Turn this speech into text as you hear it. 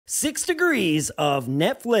6 degrees of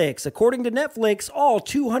Netflix. According to Netflix, all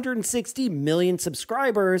 260 million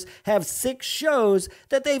subscribers have 6 shows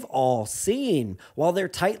that they've all seen. While they're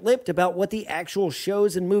tight-lipped about what the actual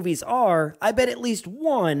shows and movies are, I bet at least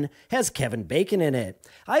one has Kevin Bacon in it.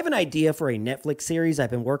 I have an idea for a Netflix series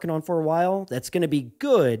I've been working on for a while that's going to be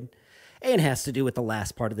good and has to do with the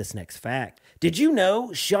last part of this next fact. Did you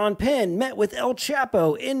know Sean Penn met with El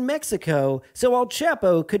Chappo in Mexico so El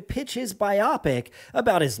Chappo could pitch his biopic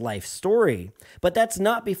about his life story? But that's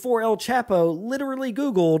not before El Chappo literally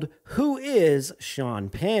Googled, "Who is Sean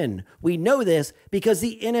Penn?" We know this because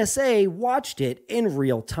the NSA watched it in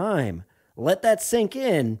real time. Let that sink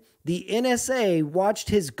in. The NSA watched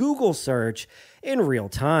his Google search in real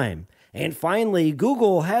time. And finally,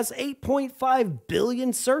 Google has 8.5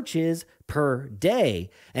 billion searches per day.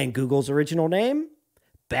 And Google's original name?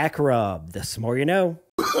 Back rub. The more you know.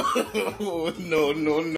 No.